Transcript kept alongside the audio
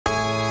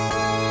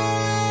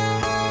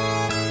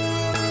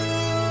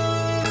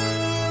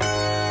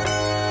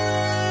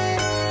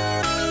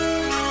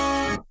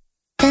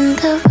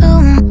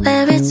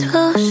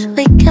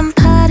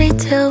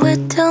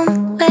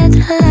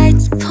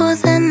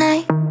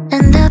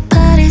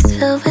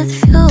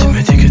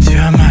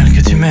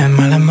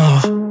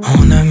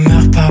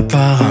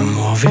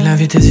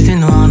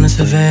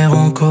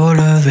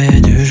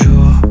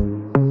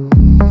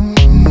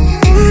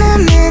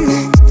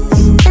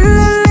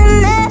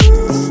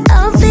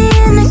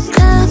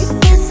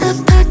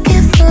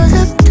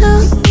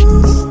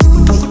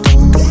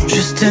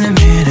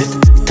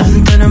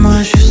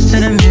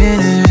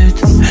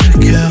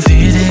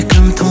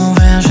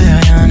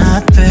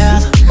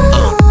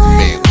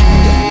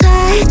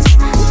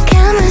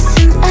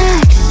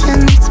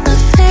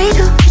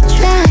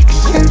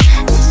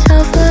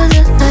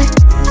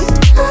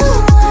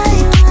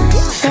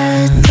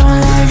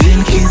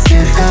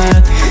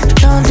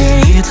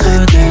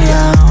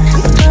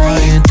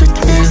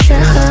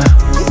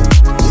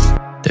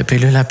Des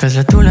pilules apaisent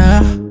la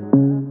douleur.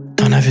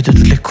 T'en as vu de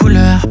toutes les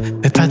couleurs,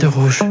 mais pas de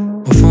rouge.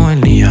 Au fond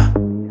il n'y a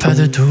pas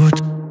de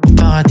doute. Au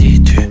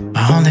paradis tu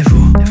as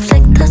rendez-vous.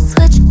 Flick the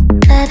switch,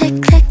 let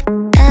it click.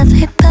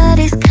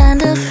 Everybody's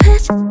kind of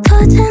rich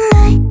for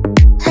tonight.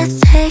 Let's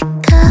take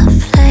a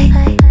flight.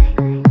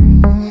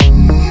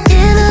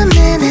 In a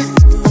minute,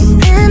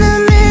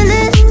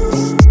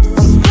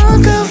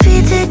 mon corps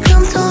vide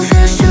comme ton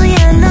verre, je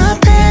rien à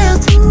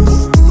perdre.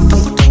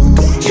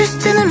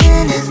 Juste une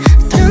minute,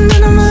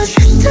 donne-moi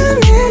juste une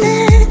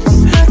minute.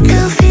 Mon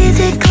cœur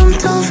vide comme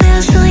ton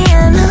verre, je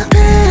rien à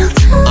perdre.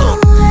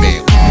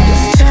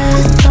 Seul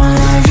dans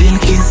la ville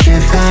qui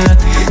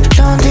s'évade,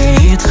 dans des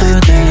litres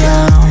de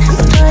larmes,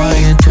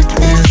 noyer toutes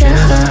mes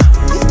erreurs.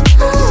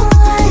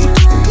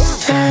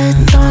 Seul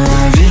dans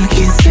la ville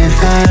qui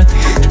s'évade,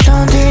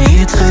 dans des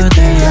litres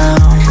de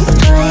larmes,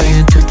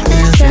 noyer toutes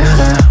mes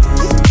erreurs.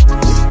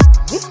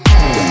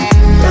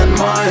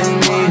 Donne-moi une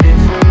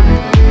minute,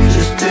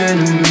 juste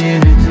une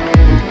minute.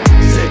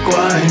 C'est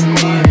quoi une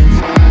minute?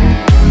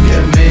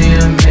 Give me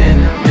a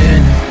minute.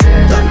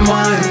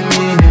 Donne-moi une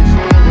minute,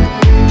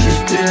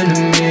 juste une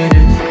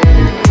minute.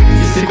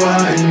 C'est quoi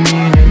une minute?